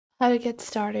How to get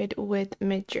started with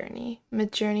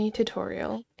Midjourney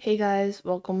tutorial. Hey guys,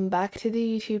 welcome back to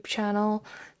the YouTube channel.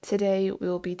 Today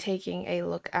we'll be taking a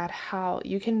look at how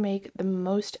you can make the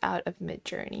most out of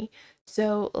Midjourney.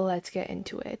 So let's get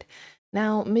into it.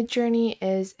 Now, Midjourney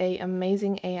is an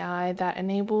amazing AI that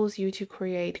enables you to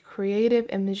create creative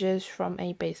images from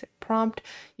a basic prompt.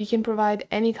 You can provide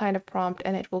any kind of prompt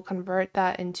and it will convert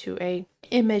that into an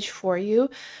image for you.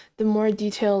 The more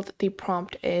detailed the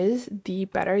prompt is, the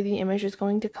better the image is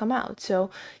going to come out.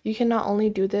 So you can not only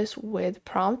do this with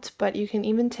prompts, but you can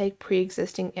even take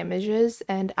pre-existing images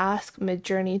and ask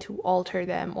Midjourney to alter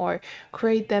them or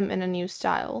create them in a new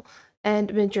style. And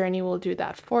Midjourney will do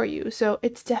that for you. So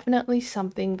it's definitely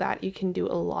something that you can do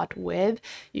a lot with.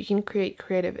 You can create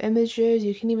creative images,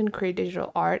 you can even create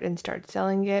digital art and start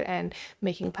selling it and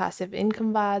making passive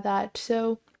income via that.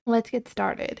 So let's get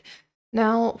started.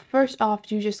 Now, first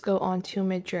off, you just go on to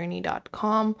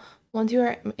midjourney.com. Once you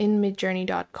are in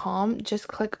midjourney.com, just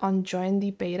click on join the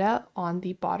beta on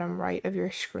the bottom right of your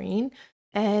screen.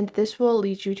 And this will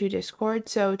lead you to Discord.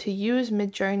 So to use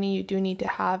Midjourney, you do need to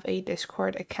have a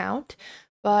Discord account.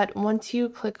 But once you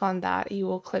click on that, you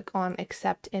will click on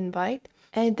accept invite.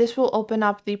 And this will open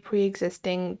up the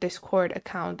pre-existing Discord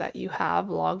account that you have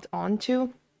logged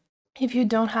onto. If you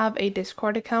don't have a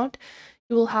Discord account,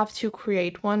 you will have to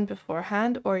create one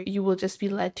beforehand, or you will just be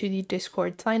led to the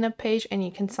Discord sign up page and you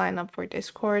can sign up for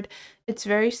Discord. It's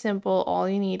very simple. All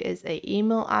you need is an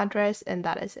email address and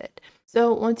that is it.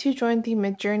 So once you join the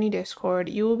Midjourney Discord,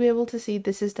 you will be able to see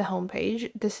this is the homepage.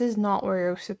 This is not where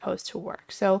you're supposed to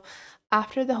work. So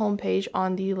after the homepage,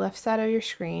 on the left side of your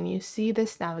screen, you see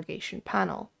this navigation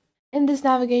panel. In this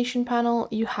navigation panel,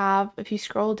 you have, if you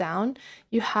scroll down,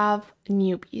 you have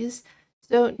newbies.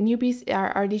 So newbies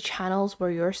are the channels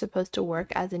where you're supposed to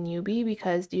work as a newbie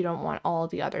because you don't want all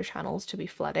the other channels to be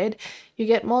flooded. You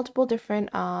get multiple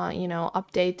different,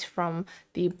 updates from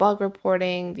the bug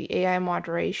reporting, the AI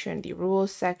moderation, the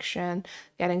rules section,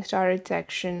 getting started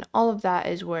section. All of that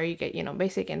is where you get,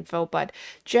 basic info. But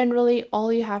generally,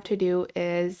 all you have to do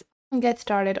is get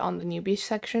started on the newbie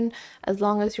section. As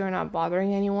long as you're not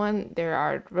bothering anyone, there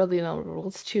are really no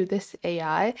rules to this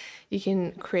AI. You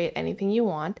can create anything you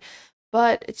want.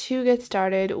 But to get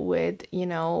started with,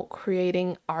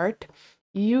 creating art,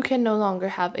 you can no longer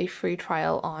have a free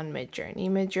trial on Midjourney.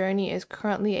 Midjourney is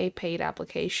currently a paid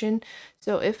application.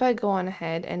 So if I go on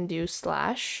ahead and do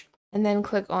slash and then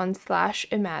click on slash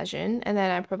imagine and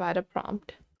then I provide a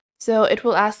prompt. So it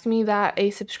will ask me that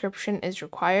a subscription is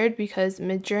required because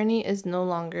Midjourney is no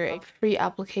longer a free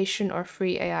application or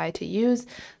free AI to use.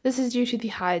 This is due to the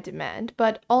high demand,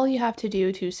 but all you have to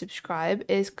do to subscribe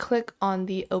is click on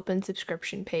the open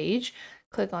subscription page,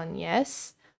 click on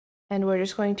yes, and we're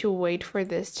just going to wait for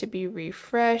this to be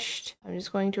refreshed. I'm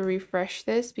just going to refresh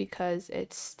this because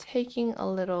it's taking a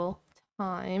little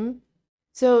time.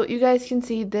 So you guys can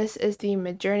see this is the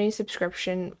Midjourney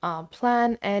subscription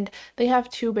plan, and they have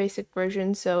two basic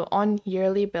versions. So on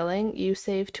yearly billing, you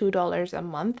save $2 a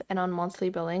month, and on monthly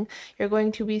billing, you're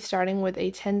going to be starting with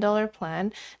a $10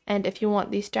 plan. And if you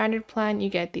want the standard plan, you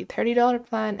get the $30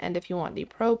 plan, and if you want the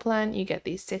pro plan, you get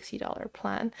the $60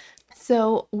 plan.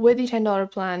 So with the $10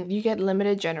 plan, you get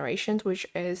limited generations, which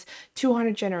is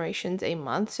 200 generations a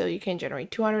month. So you can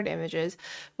generate 200 images,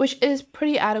 which is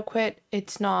pretty adequate.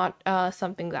 It's not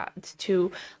something that's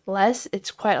too less.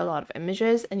 It's quite a lot of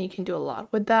images and you can do a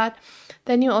lot with that.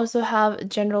 Then you also have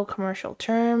general commercial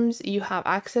terms. You have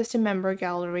access to member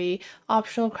gallery,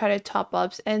 optional credit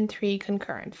top-ups, and 3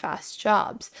 concurrent fast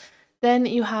jobs. Then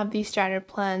you have the standard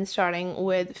plan starting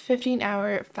with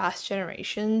 15-hour fast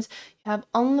generations. You have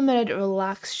unlimited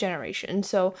relaxed generation,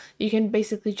 so you can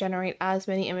basically generate as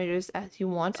many images as you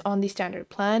want on the standard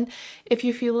plan. If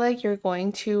you feel like you're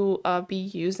going to be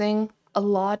using a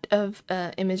lot of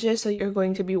images, so you're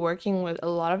going to be working with a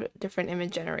lot of different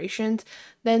image generations,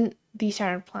 then the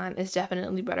standard plan is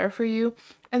definitely better for you.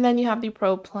 And then you have the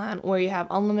pro plan where you have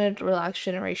unlimited relaxed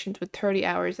generations with 30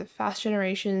 hours of fast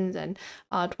generations and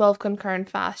 12 concurrent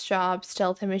fast jobs,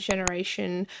 stealth image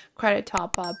generation, credit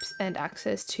top-ups, and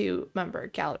access to member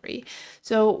gallery.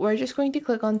 So we're just going to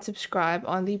click on subscribe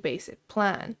on the basic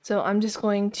plan. So I'm just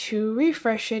going to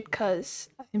refresh it because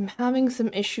I'm having some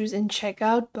issues in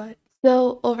checkout, but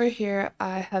so over here,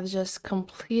 I have just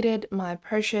completed my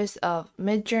purchase of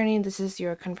Midjourney. This is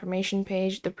your confirmation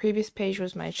page. The previous page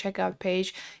was my checkout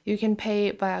page. You can pay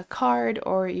via card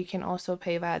or you can also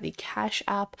pay via the Cash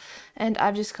app. And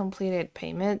I've just completed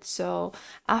payment. So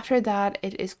after that,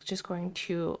 it is just going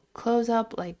to close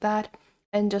up like that.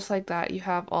 And just like that, you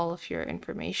have all of your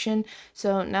information.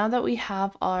 So now that we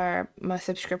have my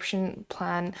subscription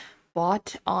plan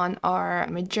bot on our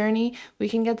Midjourney, we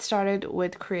can get started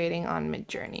with creating on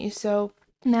Midjourney. So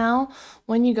now,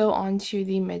 when you go onto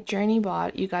the Midjourney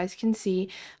bot, you guys can see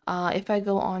if I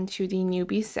go onto the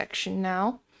newbies section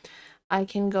now, I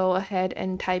can go ahead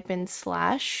and type in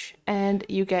slash and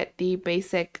you get the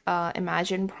basic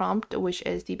imagine prompt, which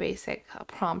is the basic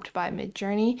prompt by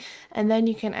Midjourney. And then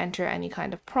you can enter any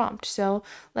kind of prompt. So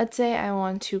let's say I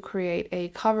want to create a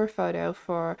cover photo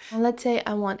for, let's say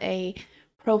I want a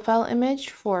profile image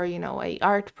for, a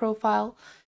art profile.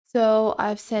 So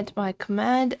I've sent my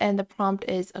command and the prompt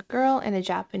is a girl in a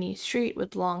Japanese street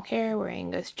with long hair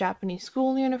wearing a Japanese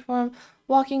school uniform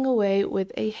walking away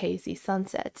with a hazy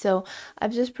sunset. So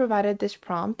I've just provided this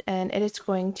prompt and it is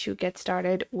going to get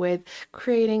started with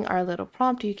creating our little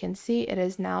prompt. You can see it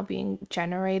is now being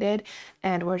generated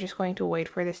and we're just going to wait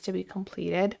for this to be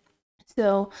completed.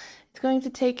 So it's going to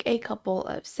take a couple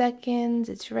of seconds.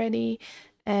 It's ready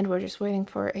and we're just waiting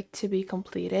for it to be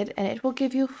completed, and it will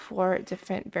give you 4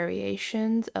 different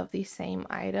variations of the same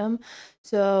item.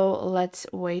 So let's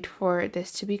wait for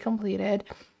this to be completed.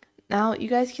 Now you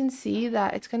guys can see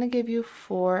that it's going to give you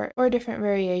four different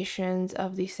variations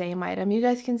of the same item. You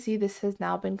guys can see this has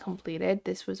now been completed.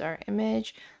 This was our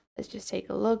image. Let's just take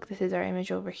a look. This is our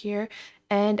image over here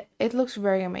and it looks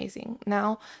very amazing.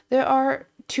 Now there are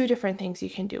 2 different things you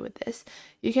can do with this.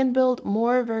 You can build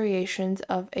more variations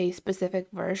of a specific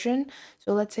version.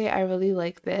 So let's say I really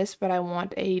like this, but I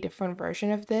want a different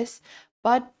version of this.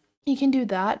 But you can do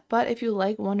that, but if you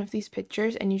like one of these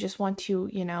pictures and you just want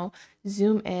to,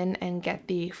 zoom in and get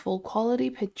the full quality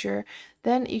picture,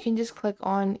 then you can just click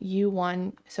on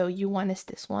U1. So U1 is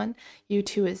this one,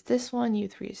 U2 is this one,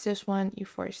 U3 is this one,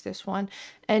 U4 is this one,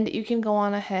 and you can go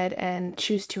on ahead and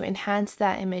choose to enhance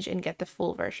that image and get the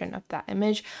full version of that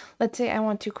image. Let's say I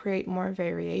want to create more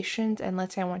variations, and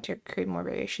let's say I want to create more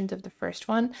variations of the first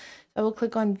one. I will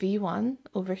click on V1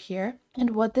 over here,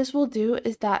 and what this will do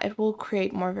is that it will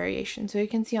create more variations. So you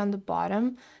can see on the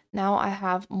bottom, now I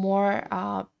have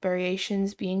more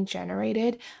variations being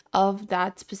generated of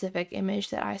that specific image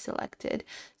that I selected.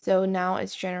 So now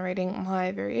it's generating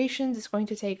my variations. It's going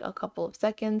to take a couple of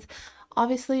seconds.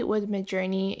 Obviously with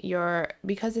Midjourney,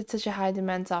 because it's such a high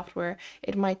demand software,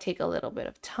 it might take a little bit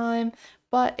of time,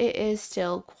 but it is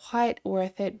still quite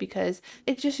worth it because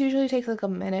it just usually takes like a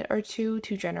minute or 2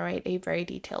 to generate a very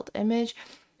detailed image.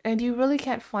 And you really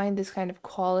can't find this kind of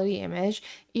quality image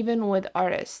even with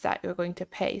artists that you're going to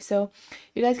pay. So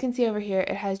you guys can see over here,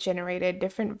 it has generated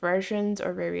different versions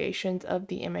or variations of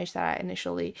the image that I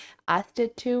initially asked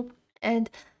it to.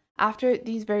 And after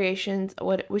these variations,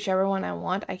 whichever one I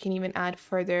want, I can even add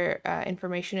further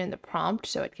information in the prompt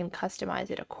so it can customize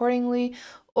it accordingly.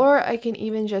 Or I can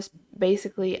even just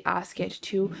basically ask it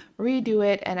to redo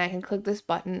it, and I can click this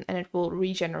button and it will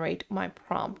regenerate my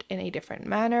prompt in a different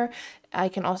manner. I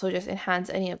can also just enhance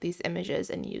any of these images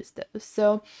and use those.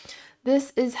 So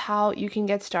this is how you can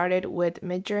get started with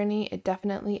Midjourney. It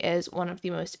definitely is one of the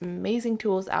most amazing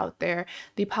tools out there.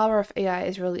 The power of AI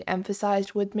is really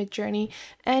emphasized with Midjourney,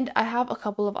 and I have a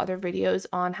couple of other videos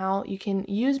on how you can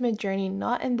use Midjourney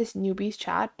not in this newbies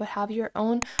chat, but have your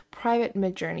own private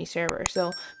Midjourney server.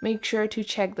 So make sure to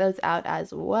check those out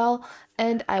as well,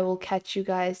 and I will catch you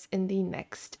guys in the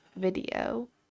next video.